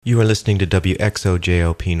You are listening to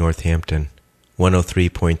WXOJLP Northampton,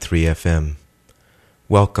 103.3 FM.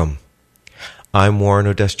 Welcome. I'm Warren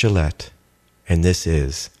Odess-Gillette, and this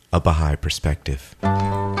is A Bahá'í Perspective.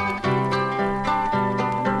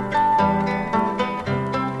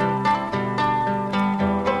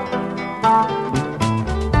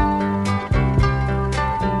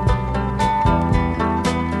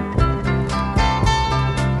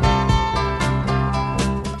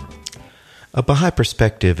 A Bahá'í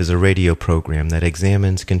Perspective is a radio program that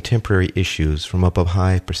examines contemporary issues from a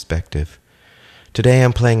Bahá'í perspective. Today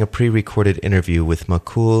I'm playing a pre-recorded interview with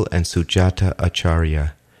Mukul and Sujata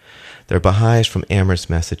Acharya. They're Baha'is from Amherst,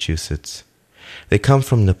 Massachusetts. They come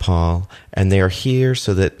from Nepal, and they are here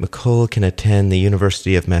so that Mukul can attend the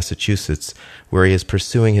University of Massachusetts, where he is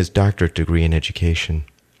pursuing his doctorate degree in education.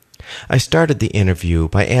 I started the interview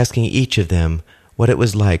by asking each of them what it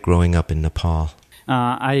was like growing up in Nepal.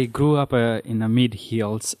 I grew up in the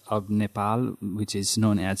mid-hills of Nepal, which is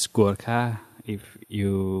known as Gorkha. If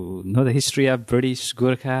you know the history of British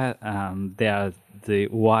Gorkha, they are the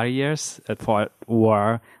warriors that fought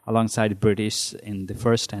war alongside British in the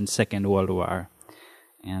First and Second World War.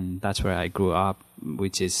 And that's where I grew up,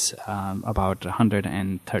 which is about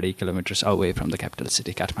 130 kilometers away from the capital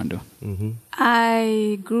city, Kathmandu. Mm-hmm.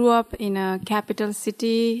 I grew up in a capital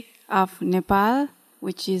city of Nepal,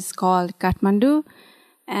 which is called Kathmandu,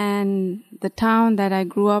 and the town that I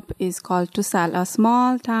grew up is called Tusal, a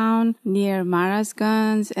small town near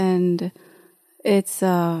Maharajganj, and it's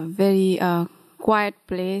a very quiet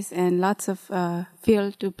place and lots of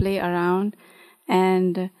field to play around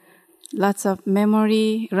and lots of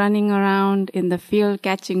memory running around in the field,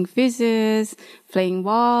 catching fishes, playing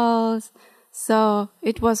balls. So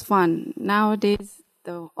it was fun. Nowadays,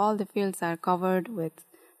 all the fields are covered with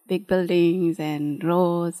big buildings and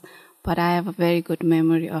roads, but I have a very good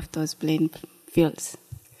memory of those plain fields.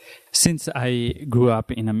 Since I grew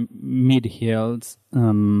up in a mid-hills,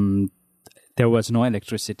 there was no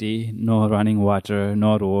electricity, no running water,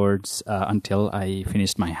 no roads until I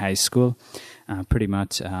finished my high school. Pretty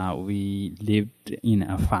much, we lived in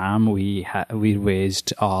a farm. We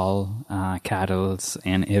raised all cattle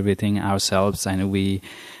and everything ourselves, and we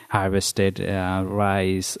harvested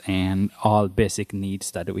rice and all basic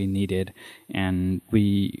needs that we needed. And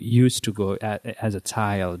we used to go, as a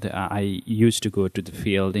child, I used to go to the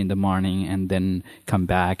field in the morning and then come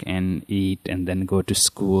back and eat and then go to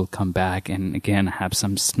school, come back and again have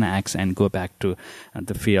some snacks and go back to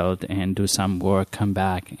the field and do some work, come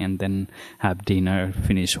back and then have dinner,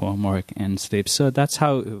 finish homework and sleep. So that's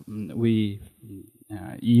how we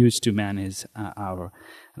used to manage our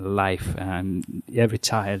life. Every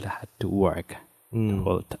child had to work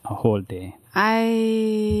a whole day.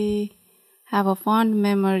 I have a fond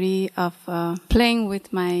memory of playing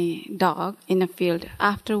with my dog in a field.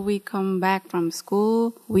 After we come back from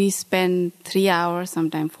school, we spend 3 hours,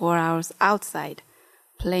 sometimes 4 hours outside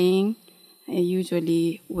playing,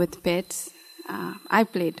 usually with pets. I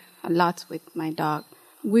played a lot with my dog.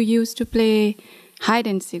 We used to play hide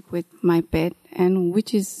and seek with my pet, and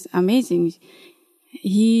which is amazing.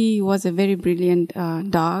 He was a very brilliant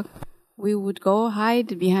dog. We would go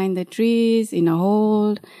hide behind the trees, in a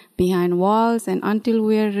hole, behind walls, and until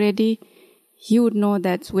we are ready, he would know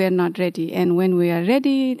that we are not ready. And when we are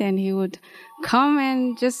ready, then he would come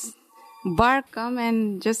and just bark, come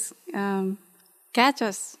and just catch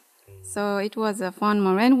us. So it was a fun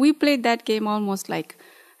moment. And we played that game almost like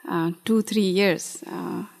 2-3 years.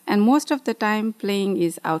 And most of the time playing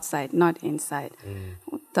is outside, not inside.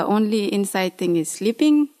 The only inside thing is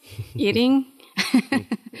sleeping, eating,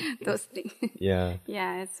 those things. Yeah.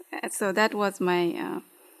 Yeah. So that was my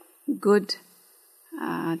good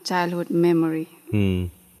childhood memory.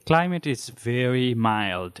 Climate is very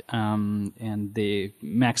mild, and the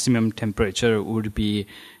maximum temperature would be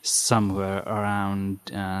somewhere around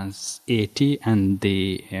 80, and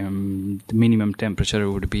the minimum temperature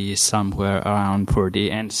would be somewhere around 40.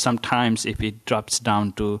 And sometimes if it drops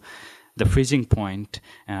down to the freezing point,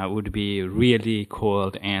 would be really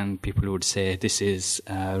cold, and people would say this is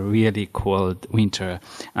a really cold winter.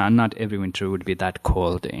 Not every winter would be that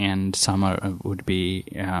cold, and summer would be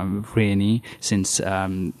rainy, since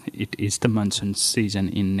it is the monsoon season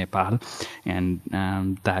in Nepal, and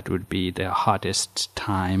that would be the hottest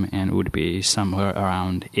time and would be somewhere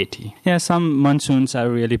around 80. Yeah, some monsoons are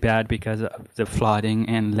really bad because of the flooding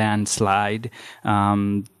and landslide.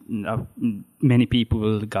 Many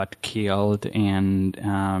people got killed, and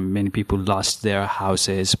many people lost their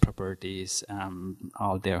houses, properties,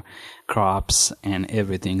 all their crops and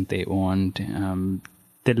everything they owned.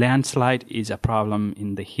 the landslide is a problem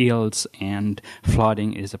in the hills, and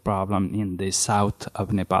flooding is a problem in the south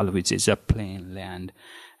of Nepal, which is a plain land,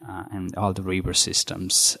 and all the river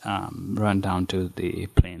systems run down to the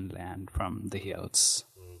plain land from the hills.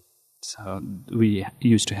 So we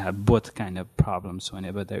used to have both kind of problems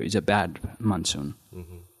whenever there is a bad monsoon.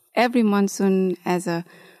 Mm-hmm. Every monsoon as a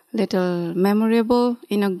little memorable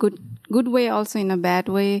in a good way, also in a bad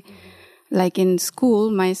way. Like in school,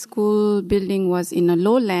 my school building was in a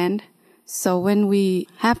lowland. So when we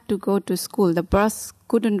have to go to school, the bus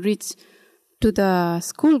couldn't reach to the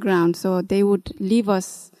school ground. So they would leave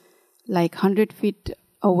us like 100 feet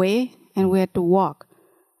away and we had to walk.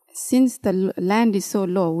 Since the land is so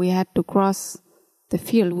low, we had to cross the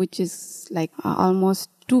field, which is like almost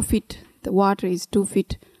 2 feet. The water is 2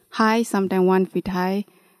 feet high, sometimes 1 foot high,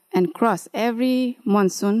 and cross every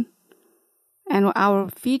monsoon. And our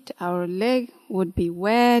feet, our leg would be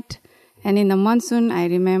wet. And in the monsoon, I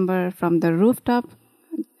remember from the rooftop,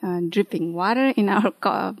 dripping water in our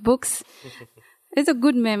books. It's a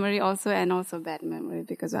good memory also, and also bad memory,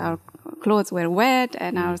 because our clothes were wet,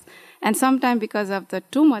 and sometimes because of the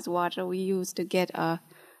too much water, we used to get a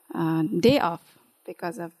day off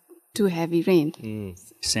because of too heavy rain.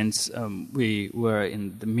 Since we were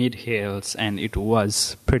in the mid-hills and it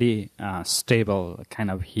was pretty stable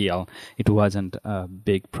kind of hill, it wasn't a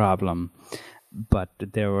big problem. But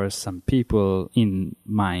there were some people in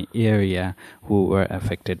my area who were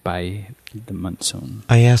affected by the monsoon.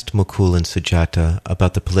 I asked Mukul and Sujata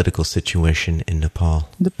about the political situation in Nepal.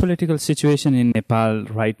 The political situation in Nepal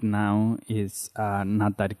right now is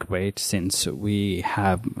not that great, since we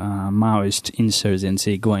have Maoist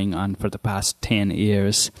insurgency going on for the past 10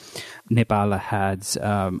 years. Nepal has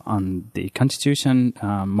on the constitution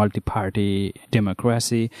multi-party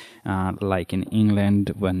democracy, like in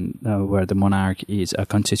England, where the monarch is a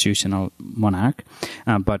constitutional monarch.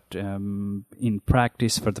 But in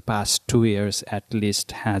practice, for the past 2 years at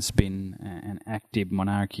least, has been an active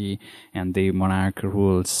monarchy, and the monarch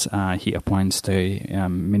rules. He appoints the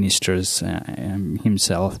ministers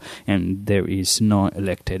himself, and there is no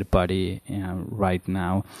elected body right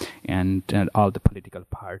now, and all the political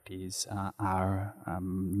parties are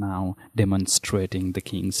now demonstrating the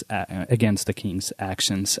king's against the king's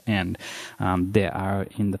actions, and they are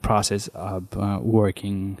in the process of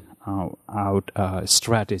working out a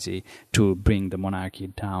strategy to bring the monarchy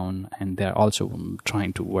down, and they're also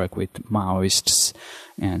trying to work with Maoists,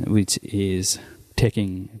 and which is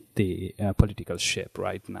taking the political shape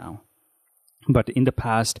right now. But in the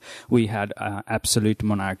past, we had absolute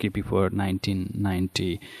monarchy before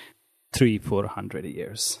 1993, 400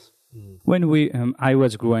 years. When I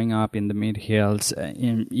was growing up in the mid-hills,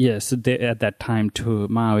 yes, at that time too,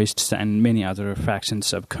 Maoists and many other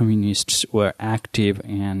factions of communists were active,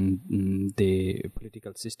 and the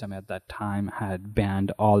political system at that time had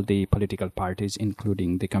banned all the political parties,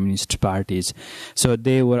 including the communist parties. So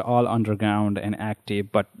they were all underground and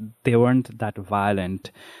active, but they weren't that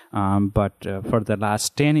violent. But for the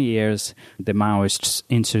last 10 years, the Maoist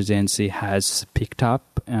insurgency has picked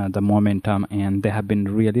up the momentum, and they have been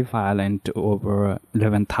really violent. Over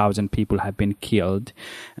 11,000 people have been killed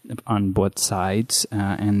on both sides.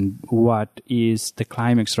 And what is the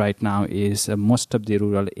climax right now is most of the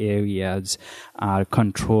rural areas are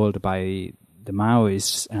controlled by the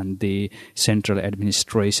Maoists, and the central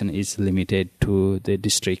administration is limited to the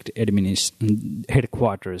district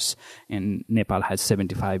headquarters. And Nepal has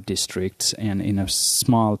 75 districts, and in a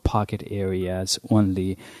small pocket areas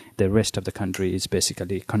only. The rest of the country is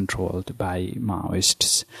basically controlled by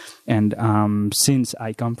Maoists. And since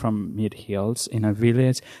I come from mid-hills in a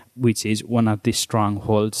village, which is one of the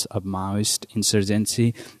strongholds of Maoist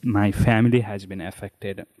insurgency, my family has been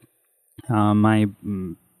affected. My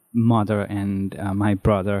mother and my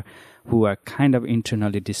brother, who are kind of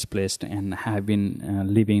internally displaced and have been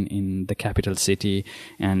living in the capital city,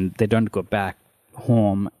 and they don't go back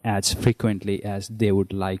home as frequently as they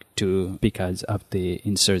would like to because of the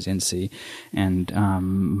insurgency. And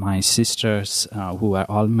my sisters, who are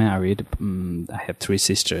all married, I have 3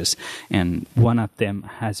 sisters, and one of them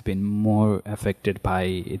has been more affected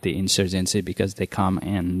by the insurgency because they come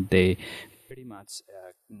and they pretty much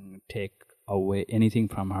take away anything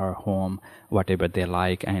from her home, whatever they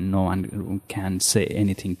like, and no one can say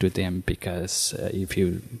anything to them, because if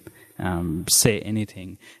you say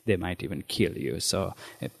anything, they might even kill you. So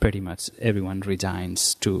pretty much everyone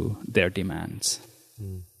resigns to their demands.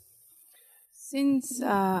 Since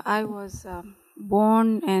I was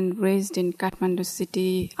born and raised in Kathmandu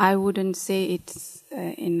city, I wouldn't say it's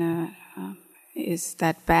is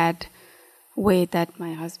that bad way that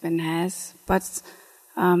my husband has. But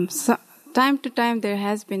time to time there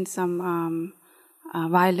has been some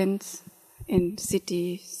violence in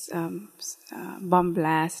cities, bomb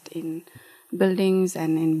blast in buildings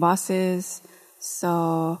and in buses.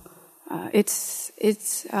 So it's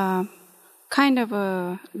kind of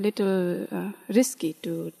a little risky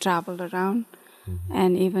to travel around,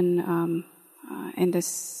 and even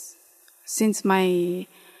since my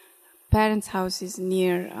parents' house is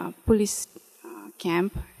near a police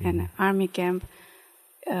camp and army camp,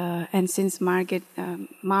 and since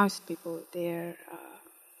Maoist people, their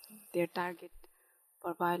target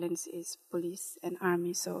for violence is police and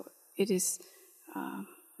army, so it is a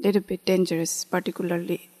little bit dangerous,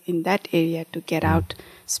 particularly in that area, to get out,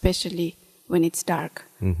 especially when it's dark.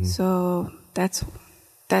 So that's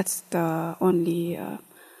the only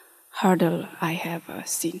hurdle I have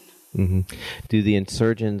seen. Do the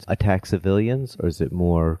insurgents attack civilians, or is it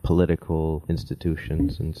more political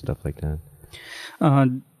institutions and stuff like that?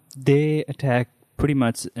 They attack pretty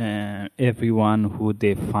much everyone who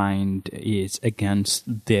they find is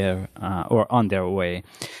against their or on their way.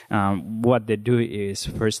 What they do is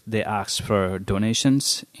first they ask for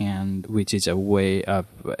donations, and which is a way of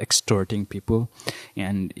extorting people.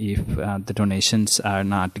 And if the donations are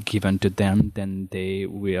not given to them, then they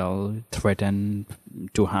will threaten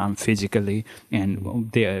to harm physically,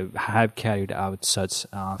 and they have carried out such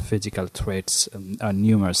physical threats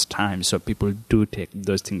numerous times. So people do take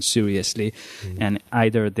those things seriously, and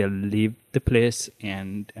either they'll leave the place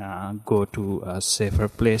and go to a safer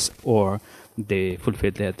place, or they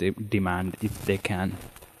fulfill their demand if they can.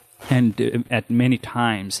 And at many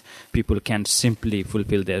times, people can't simply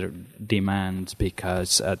fulfill their demands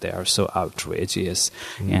because they are so outrageous,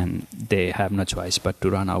 and they have no choice but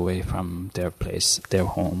to run away from their place, their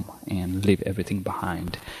home, and leave everything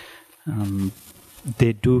behind.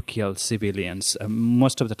 They do kill civilians.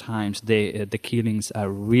 Most of the times, the killings are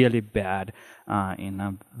really bad in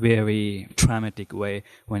a very traumatic way.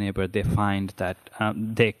 Whenever they find that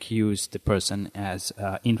they accuse the person as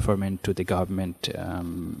informant to the government,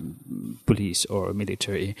 police or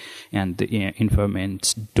military, and the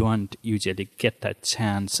informants don't usually get that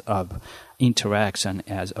chance of interaction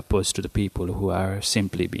as opposed to the people who are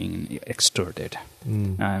simply being extorted.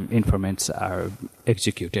 Informants are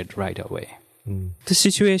executed right away. The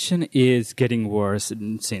situation is getting worse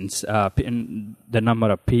since the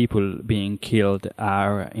number of people being killed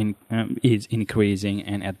is increasing,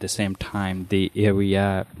 and at the same time, the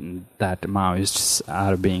area that Maoists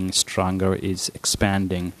are being stronger is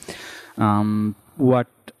expanding. What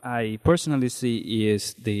I personally see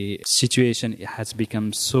is the situation has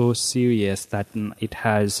become so serious that it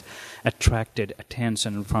has attracted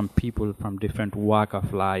attention from people from different walks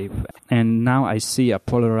of life. And now I see a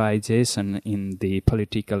polarization in the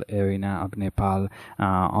political arena of Nepal,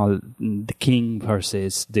 all the king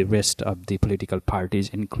versus the rest of the political parties,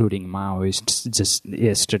 including Maoists. Just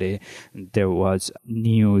yesterday, there was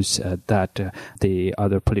news that the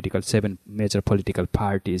other 7 major political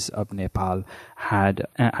parties of Nepal had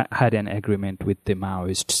an agreement with the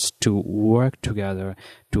Maoists to work together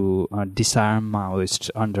to disarm Maoists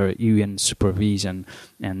under UN supervision,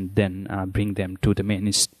 and then bring them to the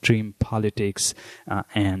mainstream politics.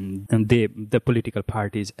 And the political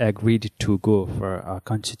parties agreed to go for a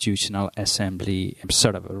constitutional assembly,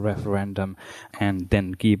 sort of a referendum, and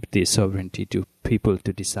then give the sovereignty to people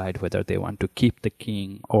to decide whether they want to keep the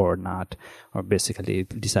king or not, or basically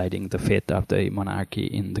deciding the fate of the monarchy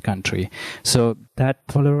in the country. So that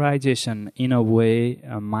polarization, in a way,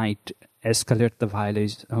 might escalate the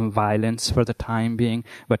violence for the time being,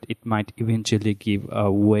 but it might eventually give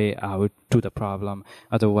a way out to the problem.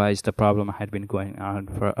 Otherwise, the problem had been going on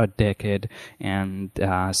for a decade, and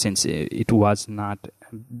since it was not,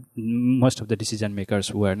 most of the decision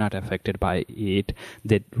makers were not affected by it,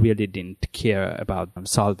 they really didn't care about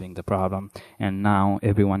solving the problem. And now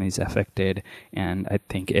everyone is affected, and I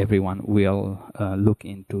think everyone will look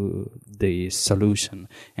into the solution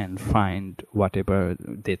and find whatever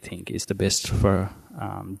they think is the best for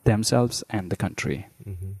themselves and the country.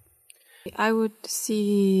 I would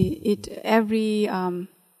see it every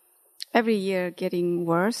year getting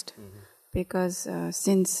worse, because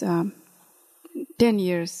since 10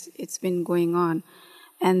 years it's been going on,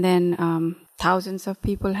 and then thousands of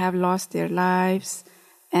people have lost their lives,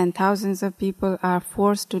 and thousands of people are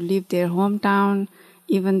forced to leave their hometown,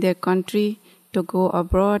 even their country, to go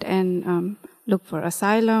abroad and look for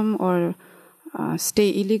asylum or stay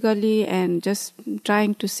illegally and just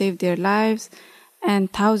trying to save their lives.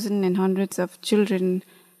 And thousands and hundreds of children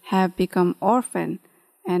have become orphaned,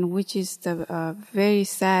 and which is the very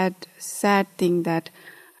sad thing that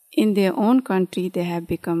in their own country they have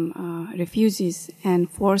become refugees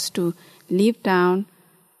and forced to leave town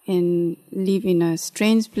and live in a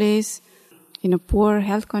strange place, in a poor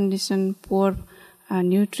health condition, poor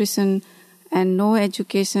nutrition, and no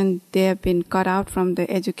education. They have been cut out from the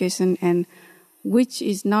education, and which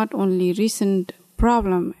is not only recent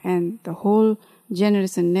problem, and the whole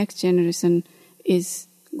generation, next generation, is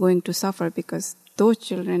going to suffer because those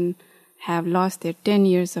children have lost their 10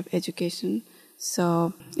 years of education.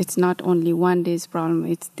 So it's not only one day's problem,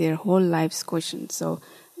 it's their whole life's question. So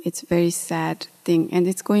it's a very sad thing, and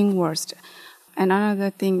it's going worse. And another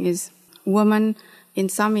thing is, women in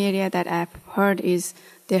some area that I've heard is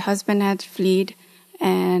their husband had fled,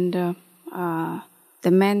 and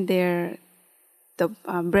the man there, the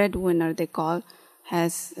breadwinner they call,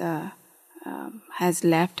 has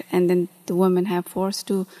left, and then the women have forced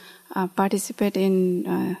to participate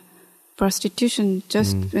in prostitution,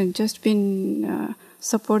 just been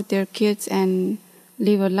support their kids and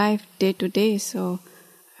live a life day to day. So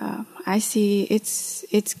I see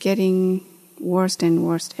it's getting worse and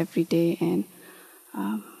worse every day, and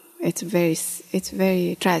it's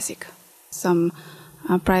very tragic. Some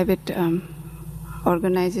private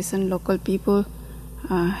organization, local people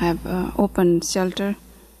have opened shelter.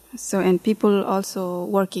 So, and people also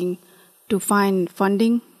working to find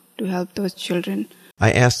funding to help those children.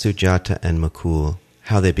 I asked Sujata and Mukul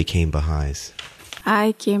how they became Baha'is.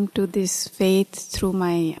 I came to this faith through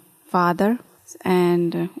my father,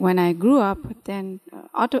 and when I grew up, then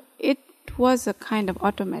it was a kind of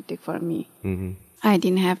automatic for me. Mm-hmm. I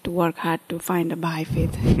didn't have to work hard to find a Baha'i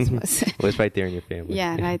faith. It was right there in your family.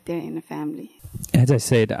 Yeah, right there in the family. As I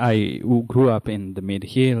said, I grew up in the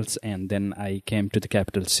mid-hills, and then I came to the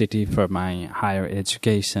capital city for my higher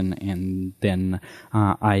education, and then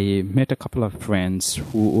I met a couple of friends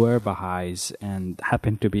who were Baha'is and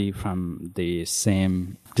happened to be from the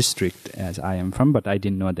same district as I am from, but I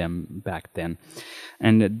didn't know them back then.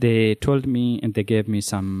 And they told me, and they gave me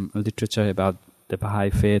some literature about the Baha'i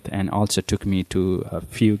faith, and also took me to a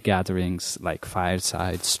few gatherings like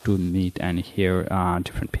firesides to meet and hear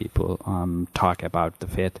different people talk about the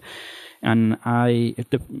faith. And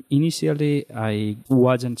initially I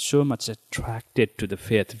wasn't so much attracted to the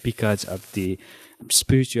faith because of the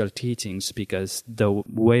spiritual teachings, because the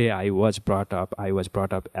way I was brought up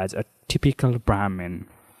as a typical Brahmin,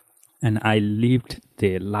 and I lived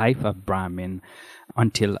the life of Brahmin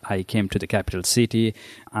until I came to the capital city.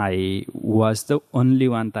 I was the only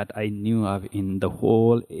one that I knew of in the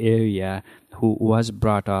whole area who was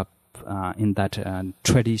brought up in that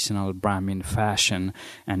traditional Brahmin fashion,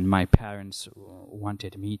 and my parents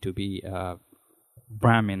wanted me to be a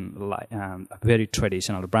Brahmin, a very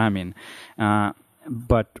traditional Brahmin.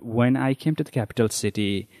 But when I came to the capital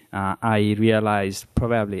city, I realized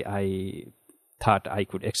probably I thought I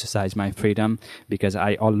could exercise my freedom, because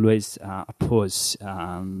I always opposed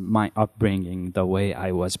my upbringing, the way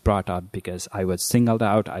I was brought up, because I was singled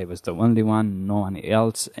out. I was the only one. No one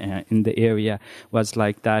else in the area was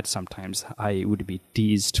like that. Sometimes I would be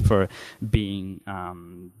teased for being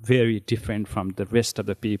very different from the rest of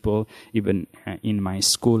the people. Even in my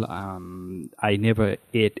school, I never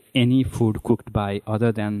ate any food cooked by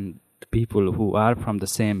other than people who are from the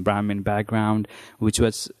same Brahmin background, which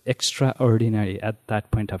was extraordinary at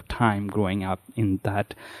that point of time growing up in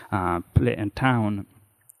that town.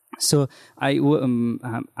 So I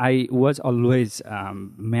was always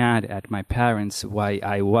mad at my parents why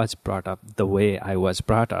I was brought up the way I was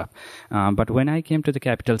brought up. But when I came to the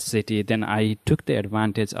capital city, then I took the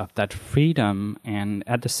advantage of that freedom, and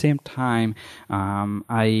at the same time,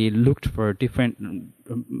 I looked for a different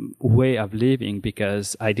way of living,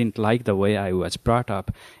 because I didn't like the way I was brought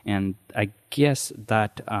up. And I guess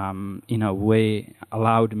that in a way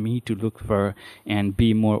allowed me to look for and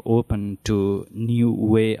be more open to new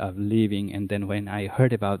way of living. And then when I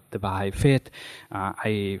heard about the Baha'i faith,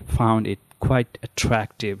 I found it quite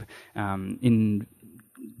attractive in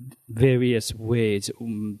various ways.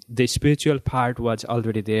 The spiritual part was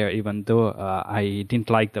already there, even though I didn't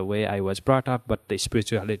like the way I was brought up, but the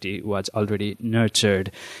spirituality was already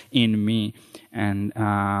nurtured in me. And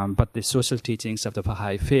but the social teachings of the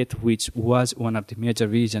Baha'i faith, which was one of the major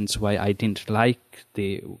reasons why I didn't like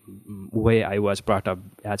the way I was brought up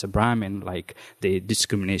as a Brahmin, like the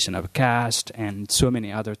discrimination of caste and so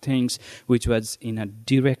many other things, which was in a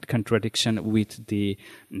direct contradiction with the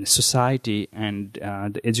society and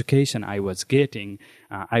the education I was getting.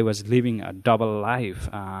 I was living a double life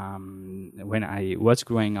when I was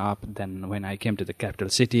growing up. Then when I came to the capital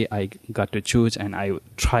city, I got to choose, and I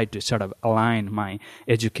tried to sort of align my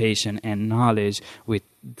education and knowledge with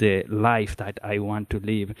the life that I want to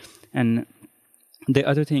live. And The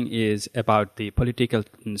other thing is about the political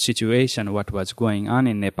situation. What was going on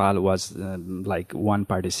in Nepal was like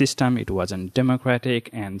one-party system. It wasn't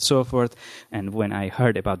democratic and so forth. And when I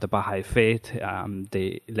heard about the Baha'i faith,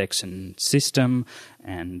 the election system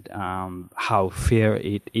and how fair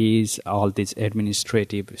it is, all this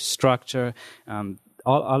administrative structure,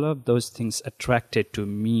 all of those things attracted to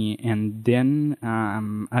me. And then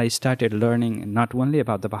I started learning not only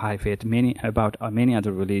about the Baha'i faith, about many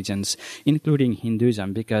other religions, including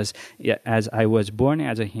Hinduism, because as I was born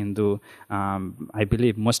as a Hindu, I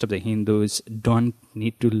believe most of the Hindus don't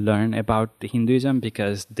need to learn about Hinduism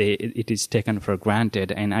because it is taken for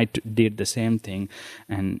granted, and I did the same thing.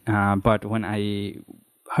 And but when I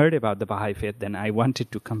heard about the Baha'i faith, then I wanted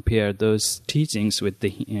to compare those teachings with the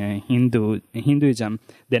Hinduism.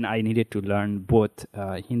 Then I needed to learn both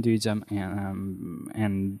Hinduism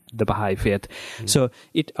and the Baha'i faith. So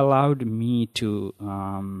it allowed me to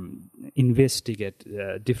investigate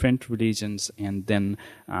different religions, and then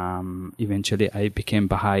eventually I became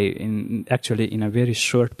Baha'i in a very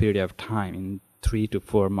short period of time. In 3 to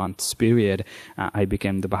 4 months period, I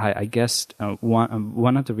became the Baha'i. I guess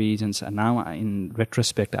one of the reasons, now in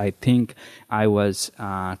retrospect, I think I was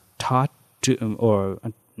taught to, or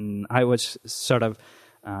I was sort of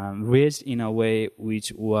raised in a way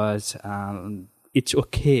which was it's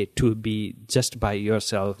okay to be just by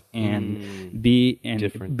yourself and be a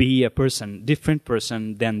different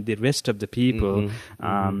person than the rest of the people.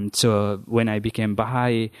 So when I became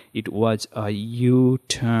Baha'i, it was a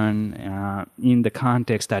U-turn in the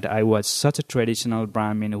context that I was such a traditional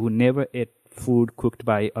Brahmin who never ate food cooked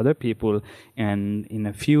by other people, and in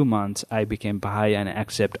a few months I became Baha'i and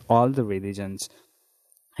accept all the religions,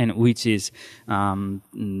 and which is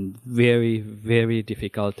very, very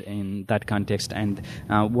difficult in that context, and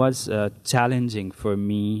was challenging for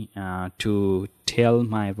me to tell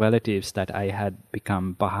my relatives that I had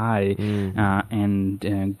become Baha'i,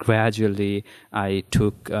 and gradually I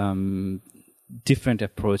took different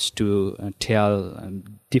approach to tell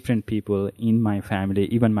different people in my family,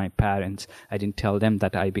 even my parents. I didn't tell them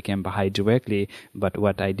that I became Baha'i directly, but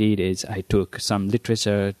what I did is I took some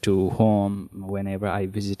literature to home whenever I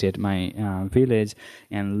visited my village,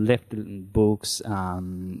 and left books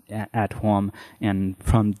at home. And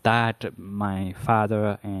from that, my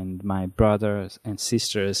father and my brothers and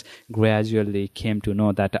sisters gradually came to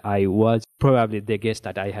know that I was, probably they guessed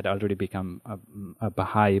that I had already become a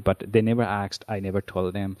Baha'i, but they never asked, I never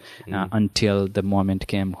told them until the moment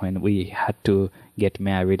came when we had to get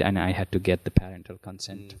married and I had to get the parental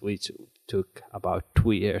consent, which took about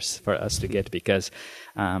 2 years for us to get, because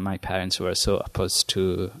my parents were so opposed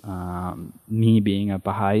to me being a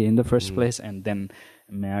Baha'i in the first place, and then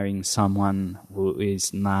marrying someone who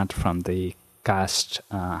is not from the caste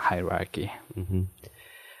hierarchy.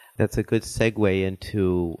 That's a good segue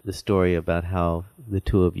into the story about how the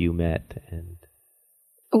two of you met. And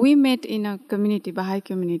we met in a community, Baha'i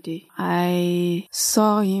community. I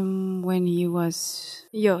saw him when he was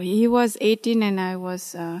 18 and I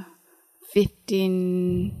was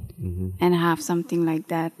 15 and a half, something like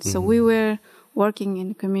that. So we were working in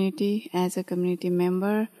the community as a community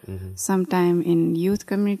member, sometime in youth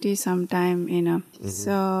community, sometime in a...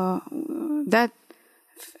 So that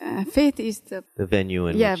faith is the venue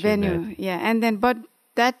in which you met. And then, but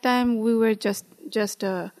that time we were just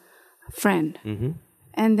a friend.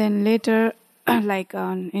 And then later, like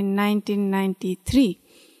in 1993,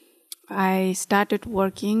 I started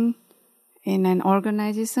working in an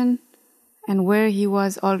organization, and where he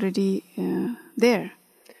was already there.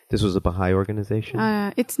 This was a Baha'i organization?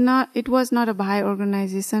 It was not a Baha'i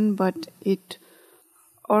organization, but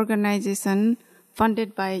organization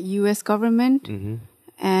funded by U.S. government,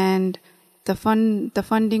 and the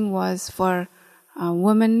funding was for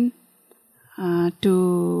women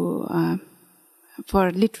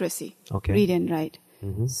for literacy, read and write.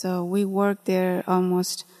 So we worked there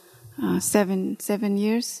almost 7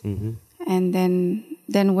 years, and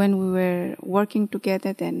then when we were working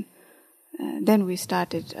together, then we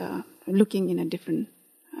started looking in a different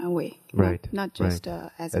way, not just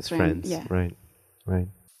as a friend. Friends. Right.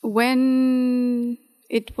 When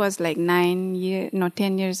it was like 10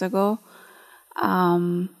 years ago,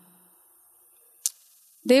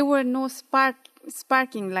 there were no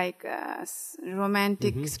sparking like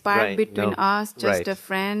romantic spark between us, just a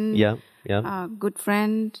friend, good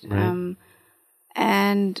friend.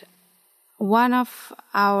 And one of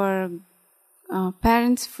our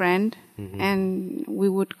parents' friend, and we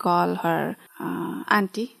would call her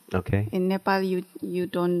auntie. Okay. In Nepal, you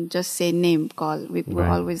don't just say name call. We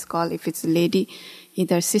always call, if it's a lady,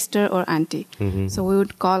 either sister or auntie. So we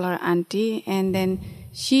would call her auntie, and then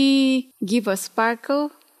she gave a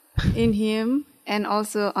sparkle in him and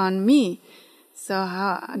also on me. So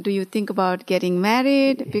how do you think about getting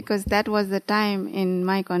married? Because that was the time in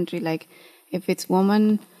my country, like if it's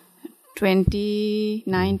woman, 20,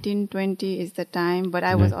 19, 20 is the time. But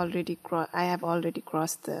I was already I have already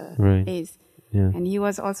crossed the age. Yeah. And he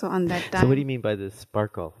was also on that time. So what do you mean by the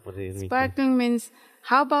sparkle? What do you mean? Sparkling means,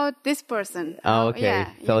 how about this person? Oh, okay.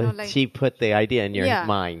 Yeah, So you know, like, she put the idea in your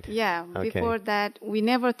mind. Yeah. Okay. Before that, we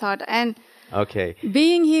never thought. And Okay.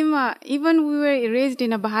 being him, even we were raised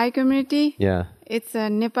in a Bahá'í community. Yeah. It's a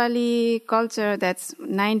Nepali culture that's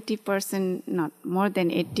 90%, not more than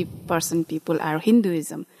 80% people are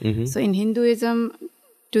Hinduism. Mm-hmm. So in Hinduism,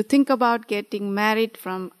 to think about getting married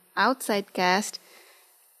from outside caste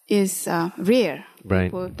is rare.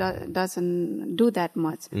 Right. People doesn't do that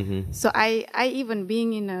much. Mm-hmm. So I even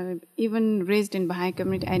being even raised in Bahá'í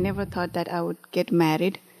community, I never thought that I would get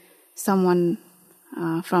married someone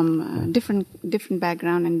from different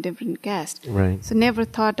background and different caste. Right. So never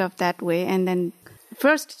thought of that way. And then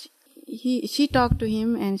first she talked to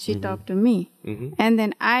him and she talked to me. Mm-hmm. And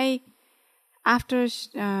then after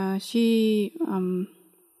she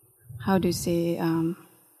how do you say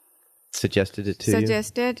Suggested it to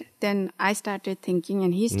you? Then I started thinking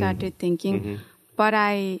and he started thinking. But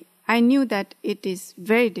I knew that it is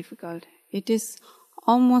very difficult. It is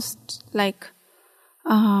almost like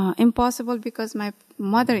impossible because my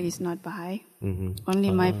mother is not Bahá'í.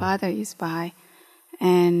 Only my father is Bahá'í.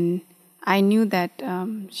 And I knew that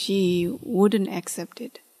she wouldn't accept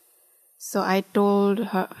it. So I told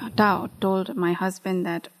my husband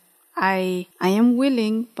that I am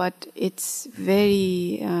willing, but it's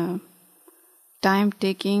very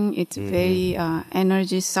time-taking. It's very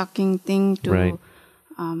energy-sucking thing to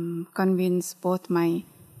convince both my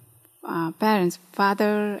parents,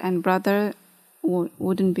 father and brother.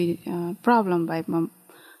 Wouldn't be a problem. By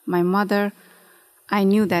my mother, I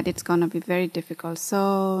knew that it's going to be very difficult.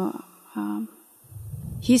 So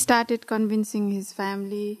he started convincing his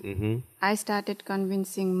family. I started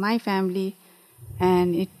convincing my family.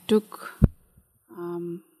 And it took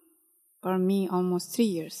for me almost 3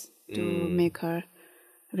 years to make her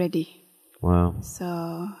ready. Wow.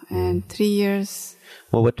 So, and 3 years.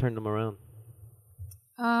 Well, what turned them around?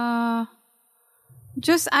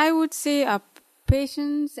 Just, I would say,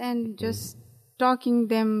 patience and just talking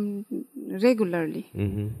them regularly,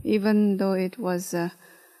 even though it was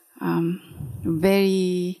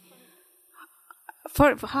very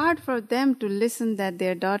hard for them to listen that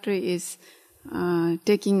their daughter is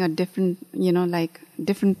taking a different,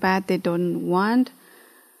 different path they don't want.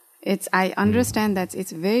 I understand that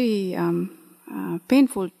it's very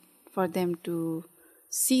painful for them to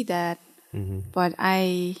see that, but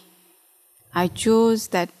I chose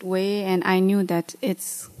that way, and I knew that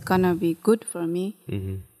it's gonna be good for me,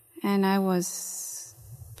 and I was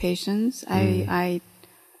patient. I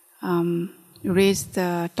raised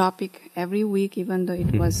the topic every week, even though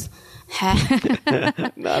it was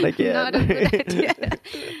not again. Not a good idea.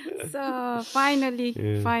 So finally,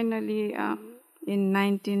 in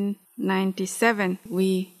 1997,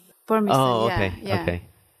 we permission. Oh, okay, okay.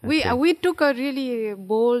 We took a really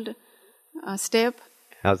bold step.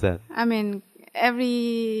 How's that? I mean,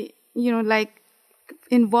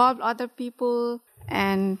 involve other people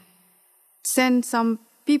and send some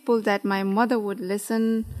people that my mother would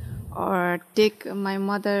listen, or take my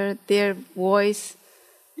mother, their voice,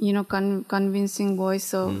 convincing voice.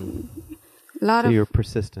 So So you're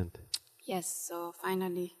persistent. Yes. So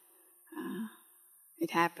finally,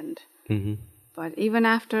 it happened. But even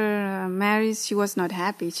after marriage, she was not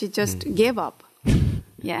happy. She just gave up.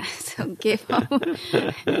 Yeah, so gave up.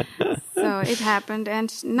 So it happened,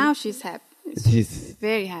 and now she's happy. She's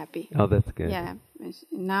very happy. Oh, that's good. Yeah.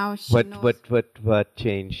 Now she knows. What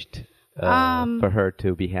changed for her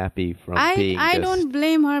to be happy from being I don't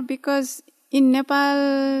blame her, because in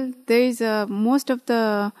Nepal there is most of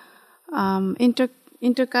the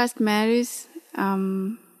intercaste marriage,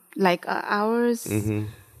 like ours,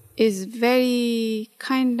 is very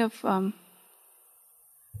kind of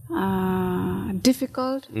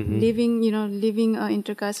difficult. Living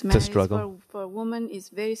intercaste marriage for women is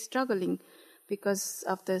very struggling because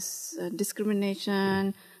of this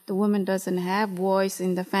discrimination. The woman doesn't have voice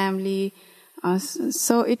in the family.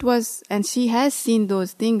 So it was, and she has seen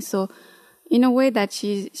those things. So in a way that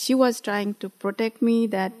she was trying to protect me,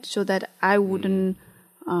 so that I wouldn't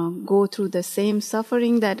go through the same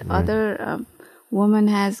suffering that other woman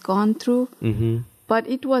has gone through. But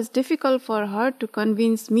it was difficult for her to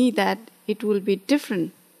convince me that it will be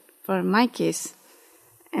different for my case.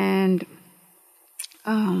 And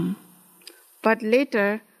but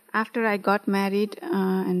later after I got married,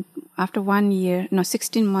 and after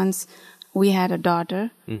 16 months, we had a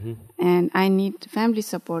daughter, and I need family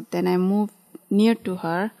support. Then I moved near to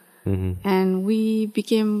her, and we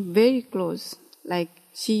became very close. Like,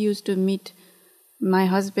 she used to meet my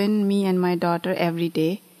husband, me, and my daughter every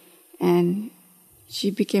day, and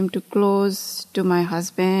she became too close to my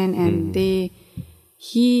husband, and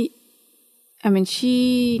she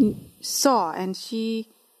saw, and she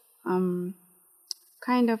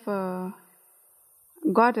kind of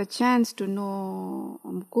got a chance to know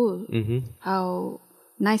Mukul, how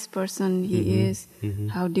nice person he is,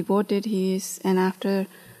 how devoted he is. And after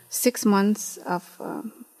 6 months of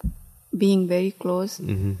being very close,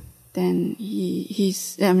 then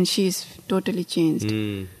she's totally changed.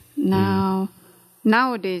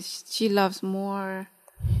 Nowadays, she loves more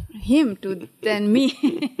him than me.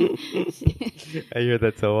 I hear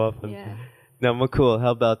that so often. Yeah. Now, Mukul,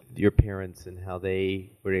 how about your parents and how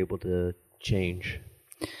they were able to change?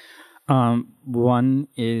 One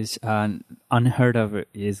is unheard of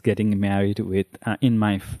is getting married with in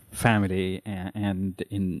my family and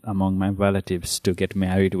in among my relatives to get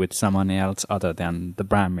married with someone else other than the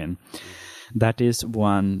Brahmin. That is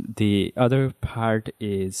one. The other part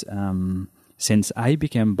is since I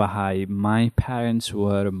became Baha'i, my parents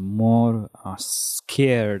were more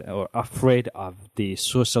scared or afraid of the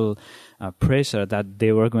social pressure that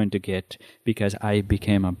they were going to get because I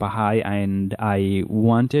became a Baha'i, and I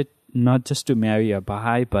wanted not just to marry a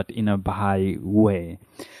Baha'i, but in a Baha'i way,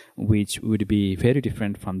 which would be very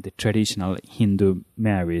different from the traditional Hindu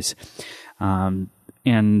marriage.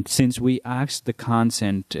 And since we asked the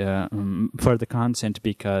consent for the consent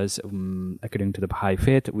because according to the Baha'i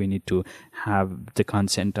faith, we need to have the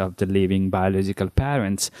consent of the living biological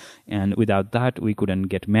parents, and without that, we couldn't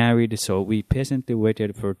get married. So we patiently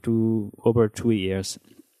waited for over 2 years,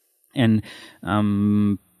 and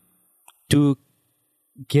to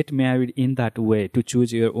get married in that way, to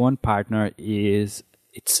choose your own partner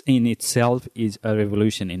it's in itself is a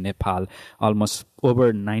revolution in Nepal. Almost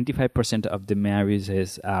over 95% of the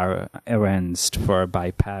marriages are arranged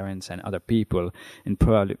by parents and other people. And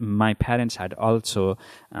probably my parents had also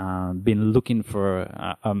been looking for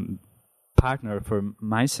a partner for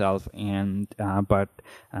myself, and but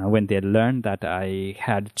when they learned that I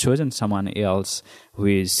had chosen someone else who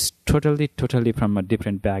is totally from a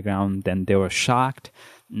different background, then they were shocked.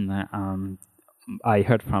 I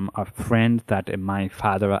heard from a friend that my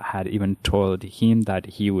father had even told him that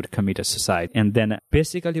he would commit a suicide. And then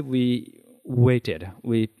basically we waited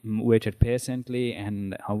patiently,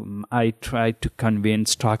 and I tried to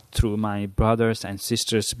talk through my brothers and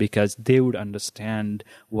sisters because they would understand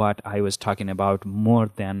what I was talking about more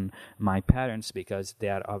than my parents because they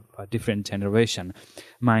are of a different generation.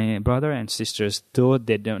 My brother and sisters, though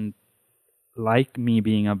they don't like me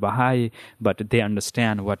being a Baha'i, but they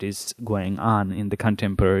understand what is going on in the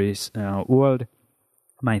contemporary world.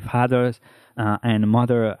 My father and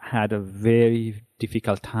mother had a very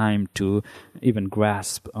difficult time to even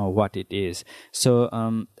grasp what it is. So,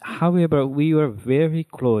 however, we were very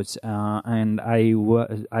close, and I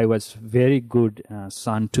was very good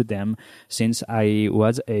son to them. Since I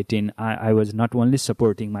was 18, I was not only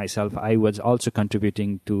supporting myself, I was also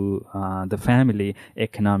contributing to the family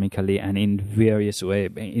economically and in various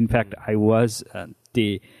ways. In fact, I was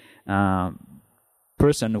the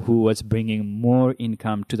person who was bringing more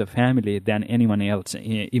income to the family than anyone else,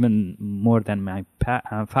 even more than my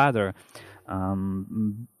father.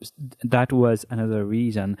 That was another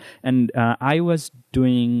reason. And I was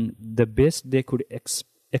doing the best they could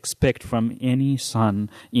expect from any son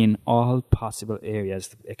in all possible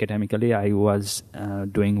areas. Academically, I was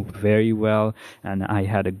doing very well, and I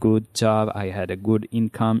had a good job, I had a good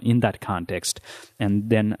income in that context. And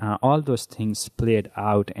then all those things played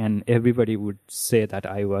out, and everybody would say that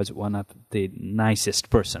I was one of the nicest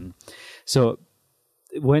person. So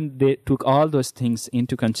when they took all those things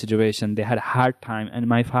into consideration, they had a hard time, and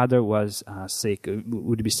my father was sick,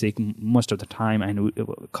 would be sick most of the time, and it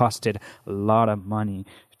costed a lot of money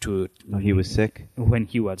to... He was sick? When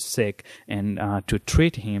he was sick, and to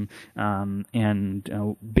treat him,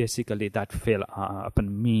 and basically that fell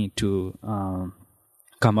upon me to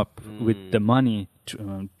come up with the money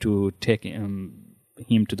to take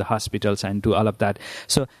him to the hospitals and do all of that.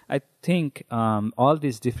 So I think all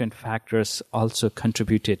these different factors also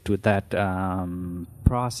contributed to that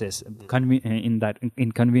process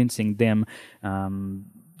in convincing them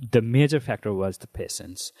the major factor was the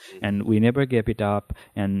patience, and we never gave it up,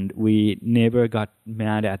 and we never got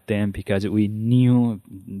mad at them because we knew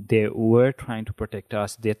they were trying to protect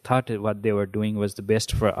us. They thought that what they were doing was the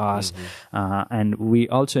best for us, and we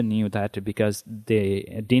also knew that because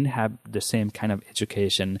they didn't have the same kind of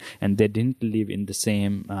education and they didn't live in the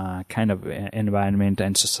same kind of environment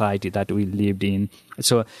and society that we lived in.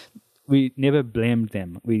 So we never blamed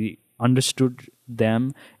them. We understood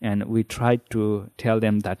them, and we tried to tell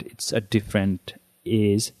them that it's a different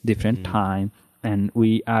age, different time, and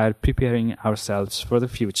we are preparing ourselves for the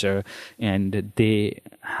future. And they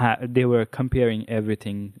were comparing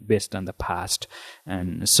everything based on the past,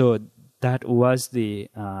 and so that was the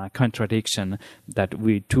contradiction that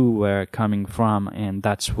we two were coming from, and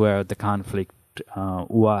that's where the conflict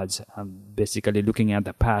was, basically looking at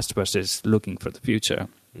the past versus looking for the future.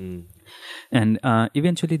 And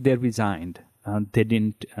eventually they resigned. They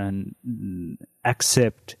didn't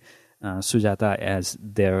accept Sujata as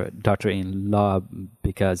their daughter-in-law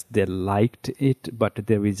because they liked it, but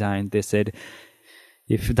they resigned. They said,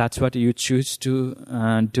 if that's what you choose to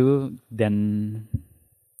do, then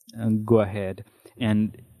go ahead.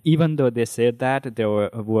 And even though they said that, there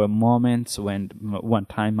were moments when one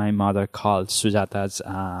time my mother called Sujata's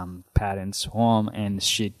parents home, and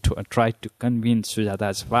she tried to convince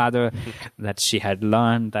Sujata's father that she had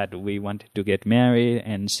learned that we wanted to get married,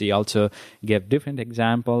 and she also gave different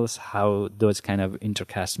examples how those kind of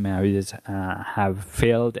intercaste marriages have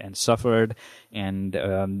failed and suffered, and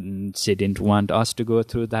she didn't want us to go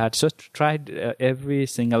through that. So tried every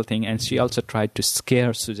single thing, and she also tried to scare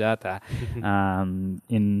Sujata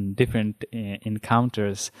in different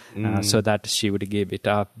encounters so that she would give it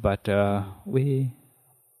up. But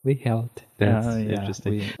we held. That's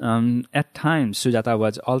interesting. At times, Sujata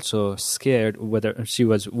was also scared whether she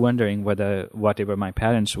was wondering whether whatever my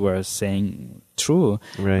parents were saying true,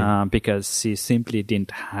 right. Because she simply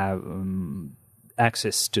didn't have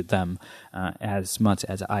access to them as much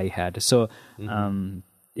as I had. So,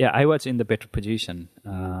 I was in the better position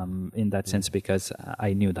in that sense because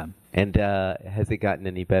I knew them. And has it gotten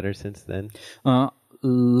any better since then? A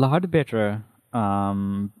lot better.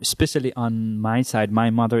 Especially on my side,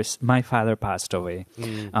 my father passed away.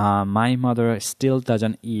 My mother still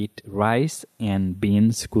doesn't eat rice and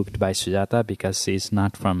beans cooked by Sujata because she's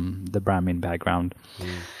not from the Brahmin background.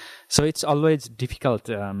 So it's always difficult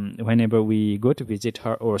whenever we go to visit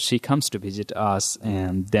her or she comes to visit us,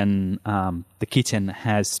 and then the kitchen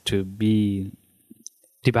has to be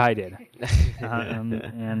divided.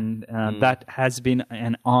 And that has been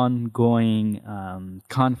an ongoing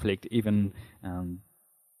conflict even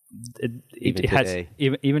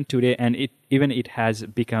even today, and it has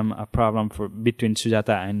become a problem between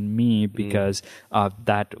Sujata and me because of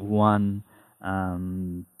that one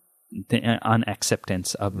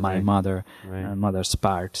unacceptance of my mother's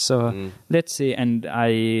part. So let's see. And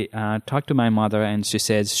I talked to my mother, and she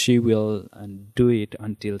says she will do it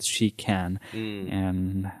until she can.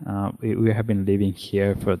 And we have been living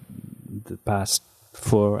here for the past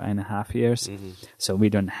 4.5 years, so we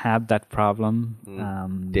don't have that problem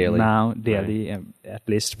daily, at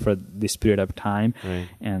least for this period of time.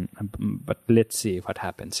 But let's see what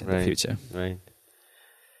happens in the future. Right.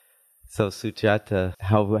 So Sujata,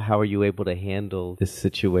 how are you able to handle this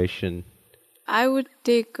situation? I would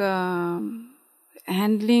take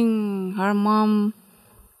handling her mom.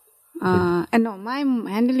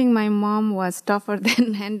 Handling my mom was tougher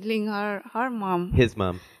than handling her mom. His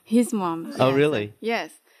mom. His mom. Yes. Oh, really?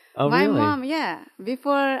 Yes. Oh, my really? mom, yeah.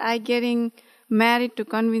 Before I getting married, to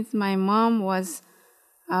convince my mom was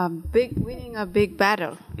winning a big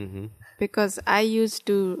battle. Because I used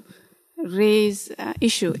to raise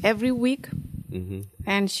issue every week,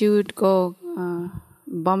 and she would go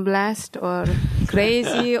bomb blast or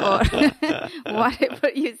crazy or whatever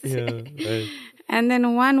you say. Yeah, right. And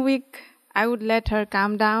then 1 week I would let her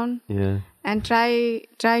calm down and try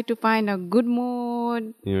to find a good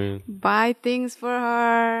mood, buy things for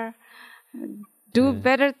her, do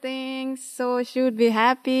better things so she would be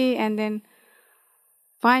happy, and then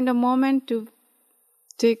find a moment to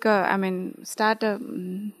start a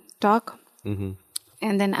talk.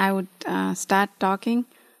 And then I would start talking,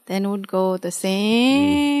 then would go the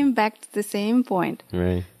same back to the same point.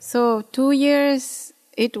 Right. So 2 years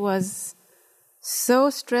it was so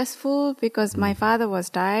stressful because my father was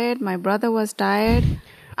tired, my brother was tired.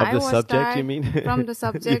 Of the subject, you mean? From the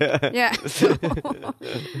subject, yeah.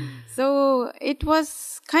 So it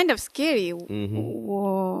was kind of scary.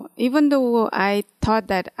 Even though I thought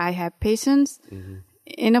that I have patience,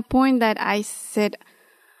 in a point that I said,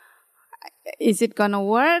 is it going to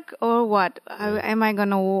work or what? Am I going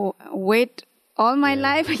to wait all my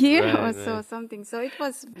life here Right, or so right. something. So it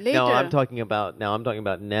was later. No, I'm talking about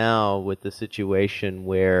now with the situation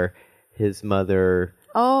where his mother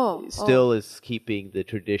still is keeping the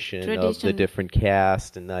tradition of the different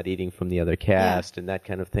caste and not eating from the other caste and that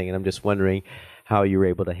kind of thing. And I'm just wondering how you were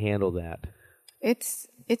able to handle that. It's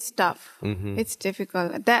tough. Mm-hmm. It's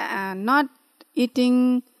difficult. Not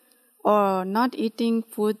eating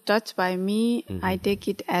food touched by me, I take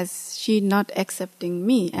it as she not accepting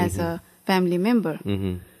me as a family member.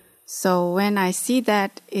 Mm-hmm. So when I see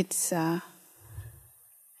that, it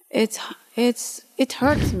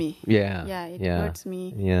hurts me. It hurts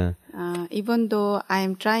me. Yeah. Even though I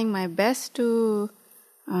am trying my best to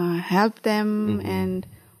help them and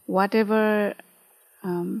whatever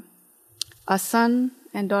a son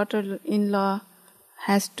and daughter-in-law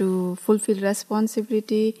has to fulfill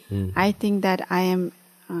responsibility. I think that I am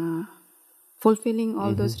fulfilling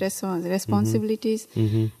all those responsibilities.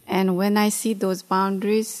 And when I see those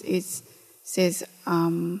boundaries, it says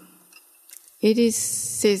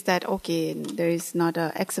that okay, there is not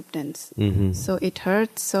a acceptance. So it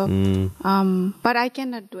hurts. So, but I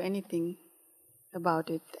cannot do anything about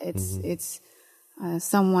it. It's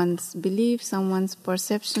someone's belief, someone's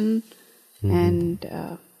perception, and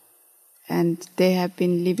they have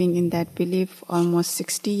been living in that belief almost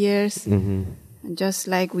 60 years. Just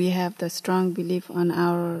like we have the strong belief on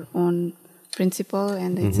our own principle,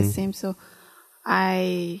 and it's the same. So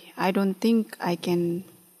I don't think I can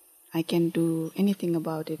do anything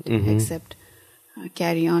about it except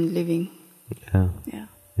carry on living.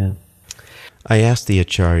 Yeah. I asked the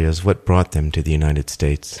Acharyas what brought them to the United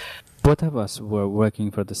States. Both of us were working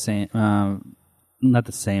for the same, not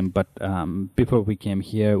the same, but before we came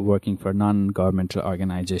here, working for non-governmental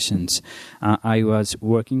organizations. I was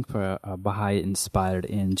working for a Bahá'í-inspired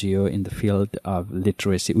NGO in the field of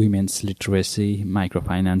literacy, women's literacy,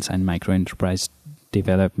 microfinance, and microenterprise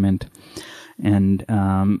development, and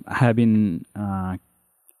have been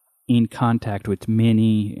in contact with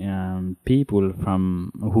many people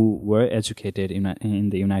who were educated in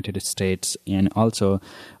the United States, and also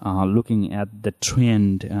looking at the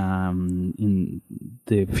trend in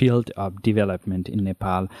the field of development in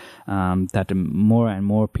Nepal, that more and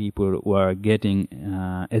more people were getting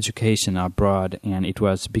education abroad, and it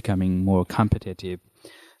was becoming more competitive.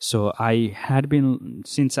 So I had been,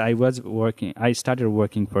 since I started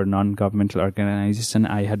working for non-governmental organization,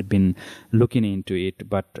 I had been looking into it,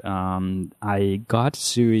 but I got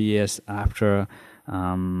serious after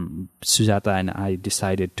Sujata and I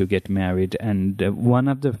decided to get married. And one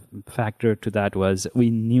of the factor to that was we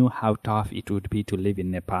knew how tough it would be to live in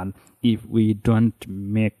Nepal if we don't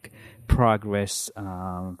make progress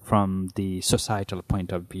from the societal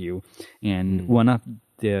point of view. And one of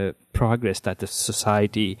the progress that the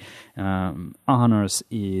society honors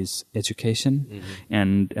is education,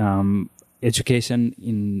 and education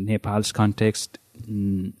in Nepal's context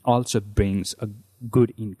also brings a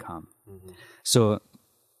good income. So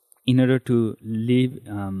in order to live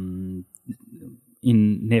in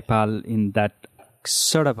Nepal in that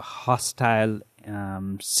sort of hostile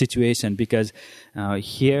situation, because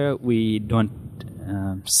here we don't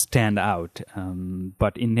stand out,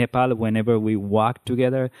 but in Nepal, whenever we walk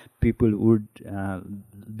together, people would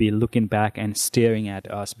be looking back and staring at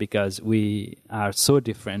us because we are so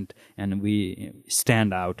different and we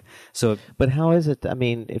stand out. So, but how is it? I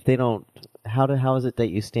mean, if they don't, how is it that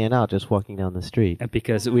you stand out just walking down the street?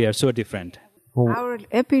 Because we are so different. Well, our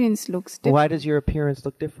appearance looks different. Why does your appearance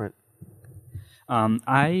look different?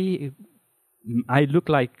 I look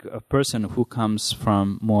like a person who comes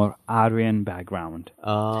from more Aryan background.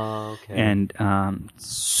 Oh, okay. And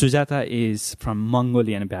Sujata is from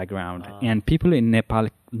Mongolian background. And people in Nepal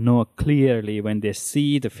know clearly when they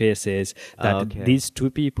see the faces that these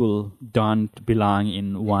two people don't belong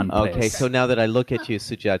in one place. Okay, so now that I look at you,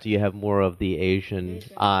 Sujata, you have more of the Asian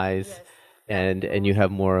eyes, yes. and you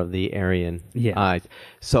have more of the Aryan eyes.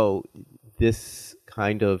 So this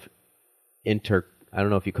kind of I don't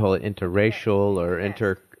know if you call it interracial or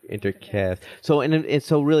intercaste. So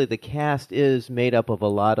so really the caste is made up of a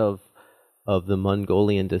lot of the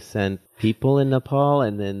Mongolian descent people in Nepal,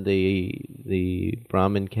 and then the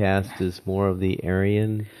Brahmin caste is more of the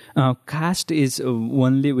Aryan. Caste is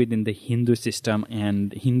only within the Hindu system,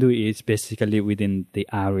 and Hindu is basically within the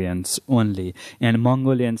Aryans only, and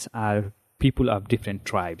Mongolians are people of different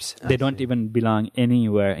tribes. They don't even belong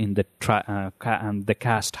anywhere in the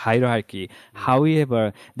caste hierarchy.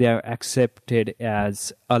 However, they are accepted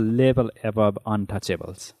as a level above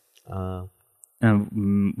untouchables.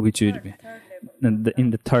 Which would be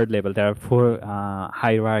in the third level, there are four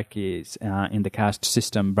hierarchies in the caste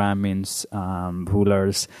system: Brahmins,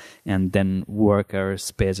 rulers, and then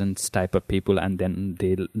workers, peasants type of people, and then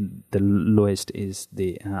the lowest is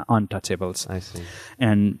the untouchables. I see.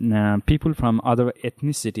 And people from other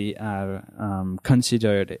ethnicity are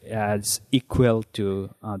considered as equal to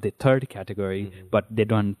the third category, but they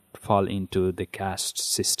don't fall into the caste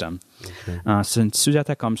system. Okay. Since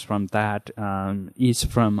Sujata comes from that, is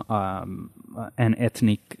from an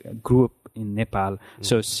ethnic group in Nepal,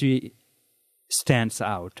 so she stands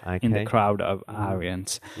out in the crowd of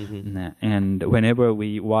Aryans. And whenever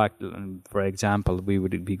we walked, for example, we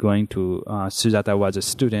would be going to, Sujata was a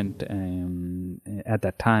student at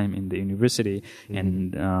that time in the university,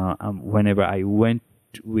 and whenever I went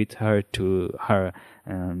with her to her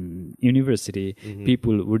university,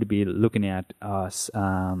 people would be looking at us,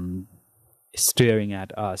 staring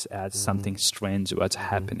at us as something strange was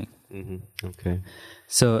happening. Okay.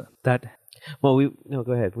 So that... Well,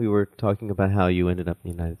 go ahead. We were talking about how you ended up in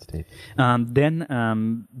the United States.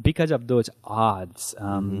 Then, because of those odds,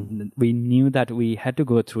 we knew that we had to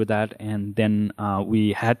go through that, and then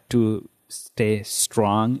we had to stay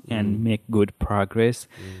strong and make good progress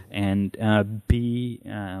and be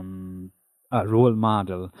a role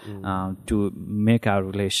model to make our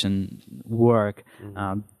relation work.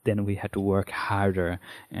 Then we had to work harder,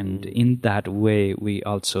 and in that way we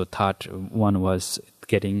also thought one was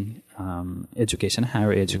getting education,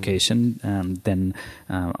 higher education, and then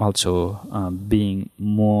also being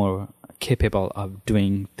more capable of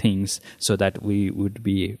doing things so that we would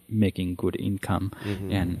be making good income.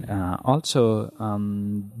 And also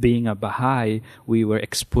being a Baha'i, we were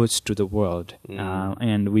exposed to the world,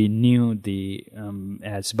 and we knew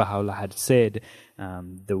as Baha'u'llah had said,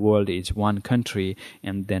 the world is one country,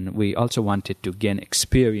 and then we also wanted to gain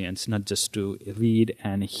experience, not just to read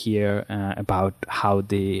and hear about how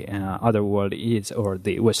the other world is or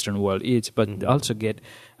the Western world is, but also get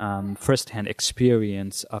first-hand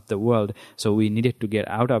experience of the world. So we needed to get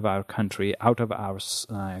out of our country, out of our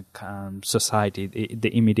society,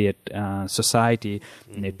 the immediate society,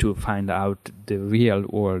 to find out the real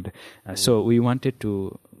world. So we wanted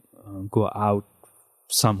to go out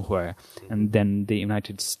somewhere, and then the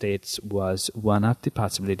United States was one of the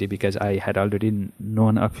possibility, because I had already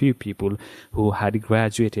known a few people who had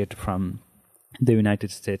graduated from the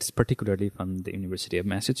United States, particularly from the University of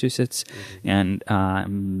Massachusetts, and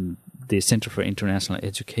the Center for International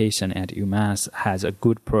Education at UMass has a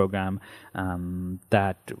good program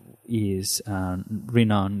that is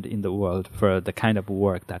renowned in the world for the kind of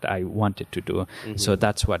work that I wanted to do. So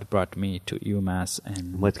that's what brought me to UMass.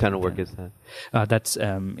 And what kind of work is that? That's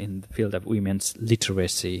in the field of women's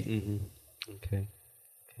literacy. Okay.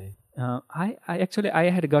 I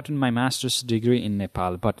had gotten my master's degree in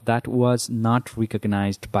Nepal, but that was not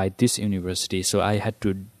recognized by this university, so I had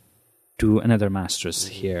to do another master's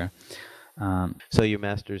here. So your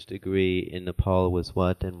master's degree in Nepal was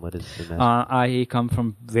what, and what is the master's? I come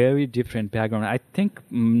from very different background. I think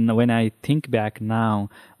when I think back now,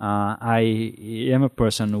 I am a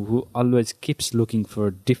person who always keeps looking for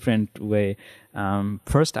a different way.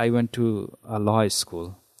 First, I went to a law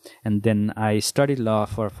school. And then I studied law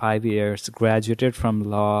for 5 years, graduated from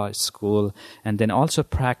law school, and then also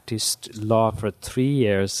practiced law for 3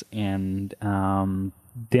 years. And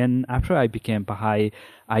then after I became Baha'i,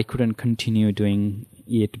 I couldn't continue doing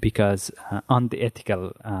it because on the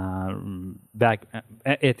ethical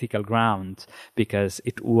grounds, because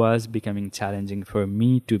it was becoming challenging for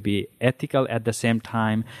me to be ethical at the same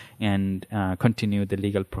time and continue the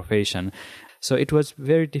legal profession. So it was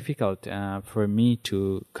very difficult for me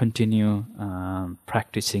to continue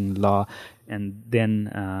practicing law. And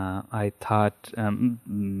then I thought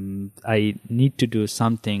I need to do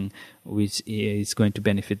something which is going to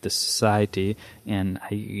benefit the society. And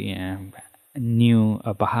I knew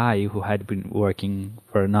a Baha'i who had been working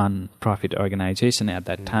for a non-profit organization at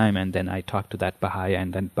that time. And then I talked to that Baha'i,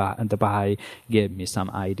 and then the Baha'i gave me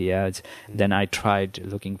some ideas. Then I tried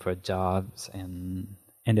looking for jobs and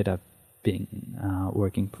ended up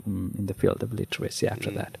working in the field of literacy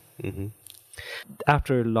after that.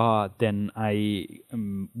 After law, then I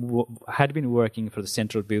had been working for the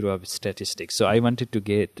Central Bureau of Statistics, so I wanted to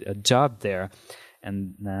get a job there,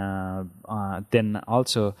 and then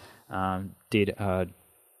also did a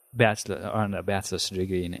bachelor's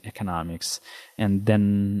degree in economics, and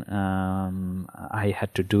then I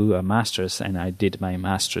had to do a master's, and I did my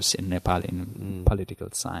master's in Nepal in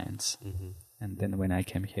political science. And then when I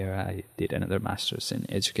came here, I did another master's in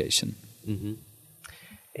education.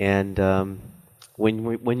 And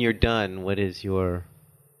when you're done, what is your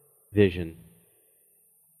vision?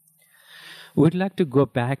 We'd like to go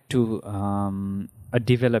back to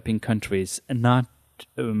developing countries, not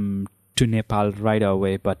to Nepal right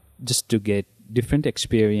away, but just to get different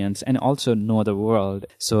experience and also know the world.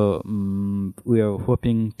 So we are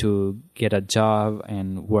hoping to get a job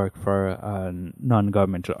and work for a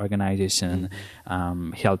non-governmental organization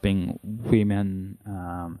helping women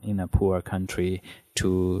in a poor country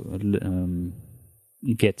to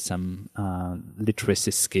get some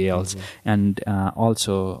literacy skills and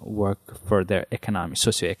also work for their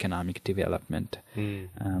socioeconomic development.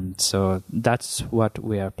 So that's what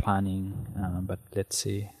we are planning, but let's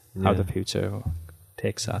see how the future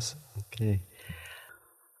takes us. Okay.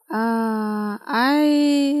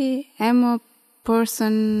 I am a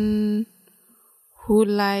person who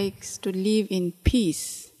likes to live in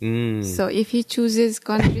peace. So if he chooses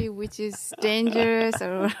country which is dangerous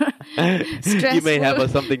or stressful, you may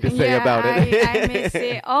have something to say about it. I may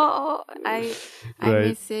say, I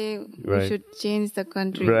may say we should change the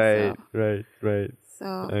country. Right.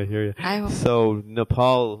 So I hear you. So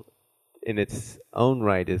Nepal, in its own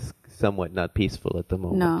right, is somewhat not peaceful at the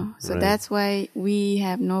moment. No, so that's why we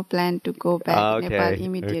have no plan to go back to Nepal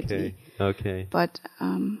immediately. Okay. But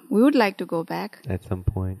we would like to go back at some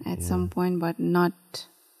point. Some point, but not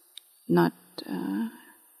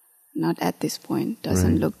at this point.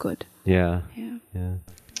 Doesn't look good. Yeah.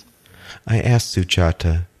 I asked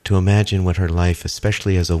Sujata to imagine what her life,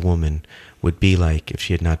 especially as a woman, would be like if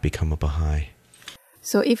she had not become a Baha'i.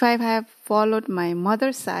 So if I have followed my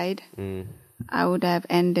mother's side, I would have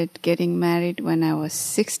ended getting married when I was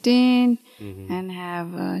 16 and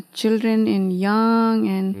have children in young,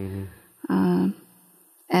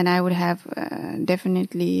 and I would have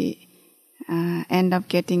definitely end up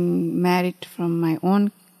getting married from my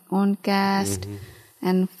own caste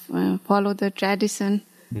and follow the tradition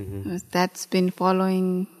that's been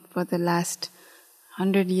following for the last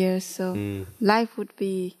 100 years. So life would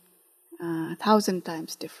be 1,000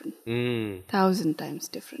 times different. 1,000 times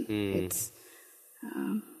different. It's,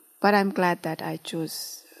 but I'm glad that I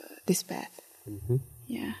chose this path.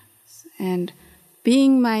 Yeah, and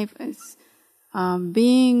being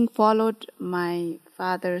followed my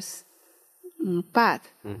father's path,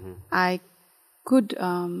 I could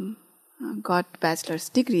got bachelor's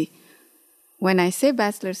degree. When I say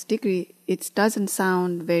bachelor's degree, it doesn't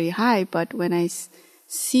sound very high, but when I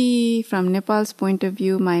see from Nepal's point of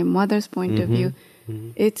view, my mother's point of view,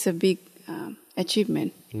 it's a big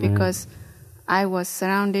achievement because I was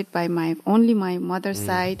surrounded by only my mother's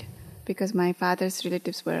side, because my father's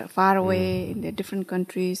relatives were far away in their different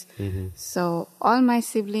countries. So all my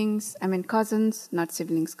siblings, cousins,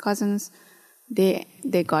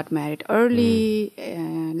 they got married early,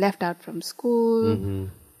 left out from school,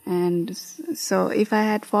 and so if I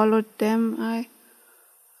had followed them,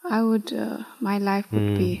 I would, my life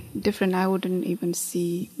would be different. I wouldn't even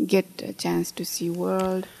get a chance to see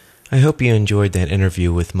world. I hope you enjoyed that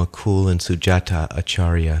interview with Mukul and Sujata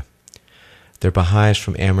Acharya. They're Baha'is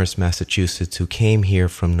from Amherst, Massachusetts, who came here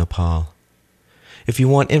from Nepal. If you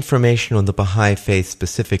want information on the Baha'i faith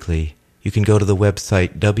specifically, you can go to the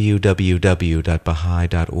website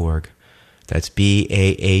www.baha'i.org. That's BAHAI.org.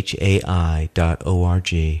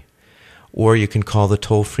 Or you can call the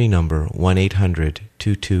toll-free number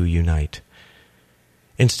 1-800-22-UNITE.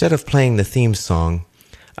 Instead of playing the theme song,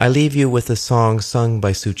 I leave you with a song sung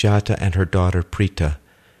by Sujata and her daughter Preeta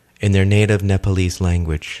in their native Nepalese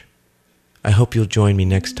language. I hope you'll join me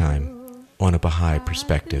next time on A Baha'i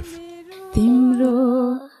Perspective.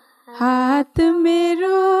 Timro haat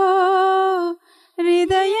mero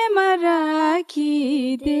hridayama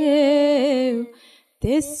rakhidev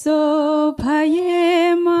teso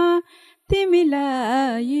bhayema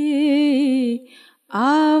तिमीलाई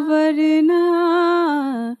आवर्ना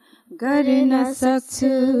गर्न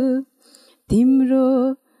सक्छु तिम्रो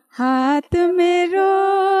हात मेरो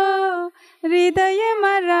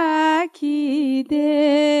हृदयमा राखिदेऊ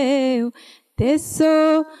त्यसो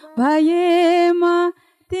भएमा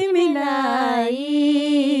तिमीलाई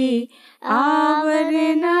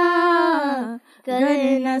आवर्ना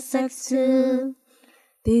गर्न सक्छु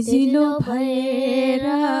तेजिलो भएर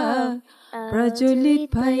प्रज्वलित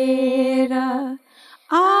भएर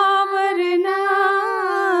आवरण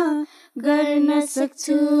गर्न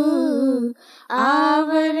सक्छु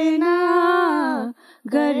आवरण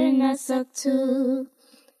गर्न सक्छु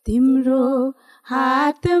तिम्रो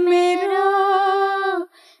हात मेरो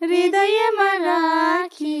हृदयमा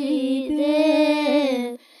राखिदे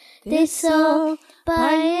त्यसो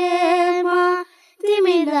भएमा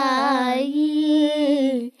तिमीलाई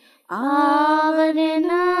आवरण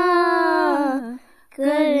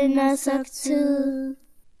गर्न सक्छु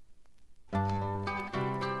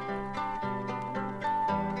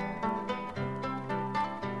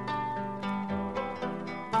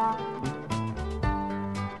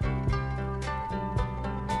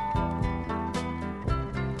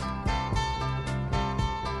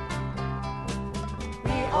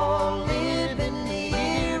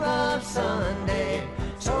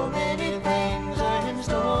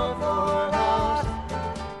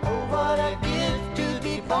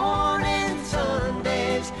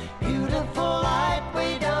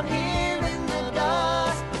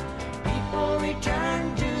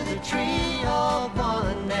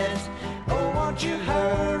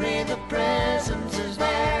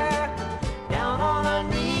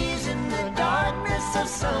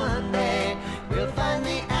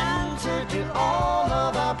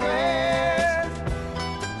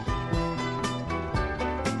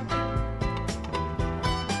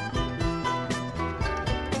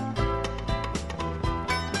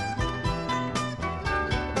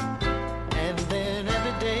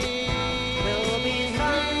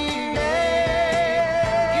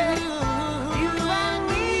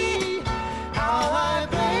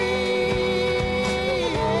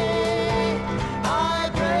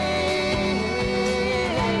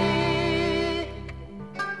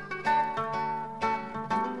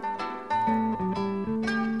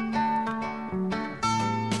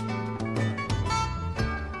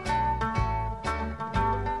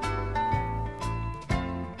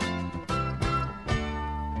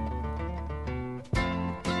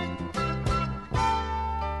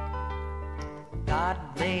God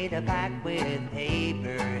made a pact with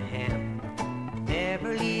Abraham,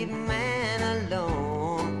 never leave man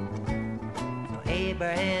alone. So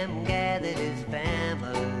Abraham gathered his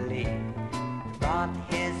family, brought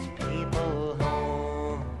his people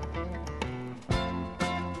home.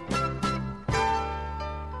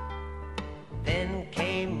 Then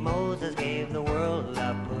came Moses, gave the world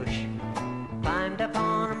a push, climbed up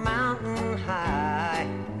on a mountain high.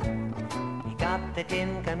 He got the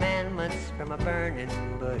 10 Commandments from a burning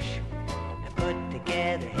bush and put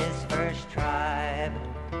together his first tribe.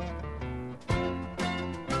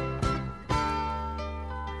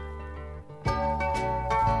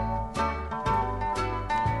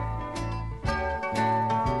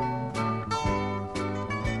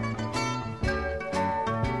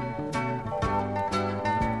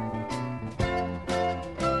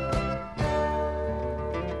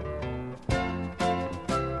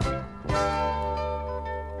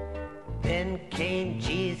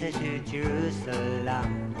 To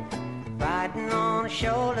Jerusalem, riding on the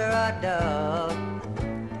shoulder a dove.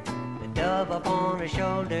 The dove upon her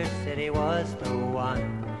shoulder said he was the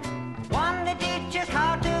one to teach us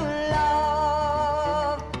how to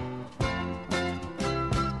love.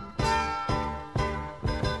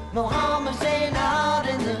 Muhammad stayed out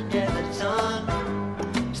in the desert sun,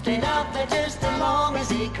 stayed out there just as long as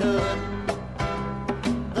he could.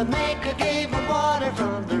 The Maker gave him water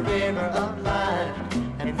from the river of life,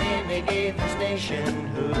 and then they gave his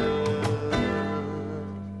nationhood.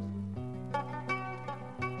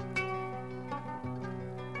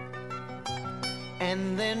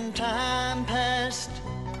 And then time passed,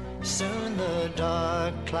 soon the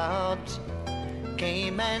dark clouds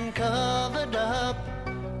came and covered up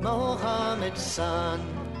Muhammad's son.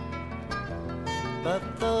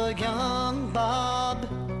 But the young Bob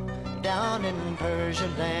down in Persia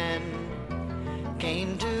land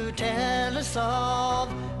came to tell us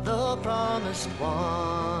of the promised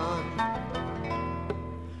one.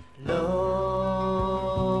 Lo,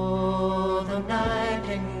 the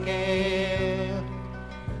nightingale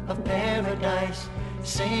of paradise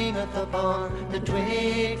singeth upon the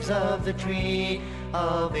twigs of the tree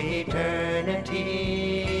of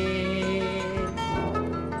eternity.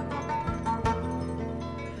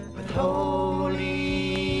 With holy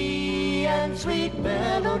and sweet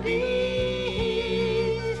melodies,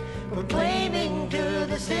 proclaiming to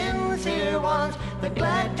the sincere ones the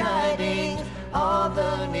glad tidings of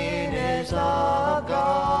the nearness of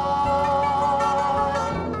God.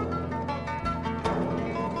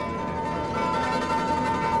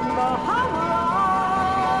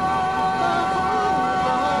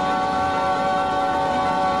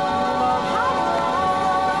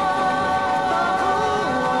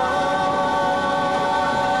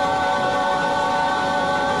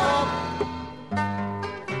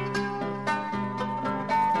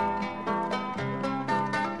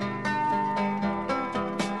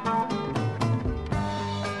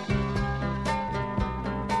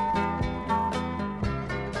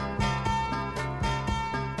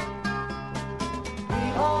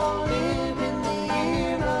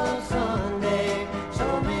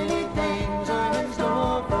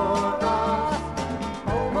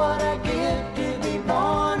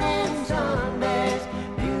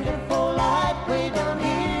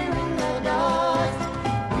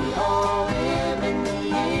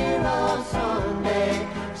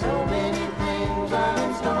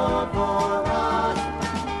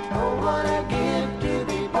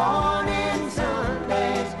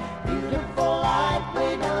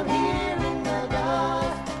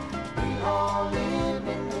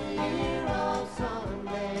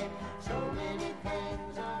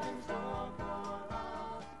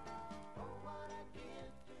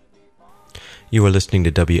 You are listening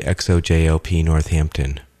to WXOJLP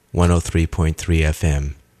Northampton, 103.3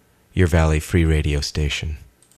 FM, your Valley Free Radio station.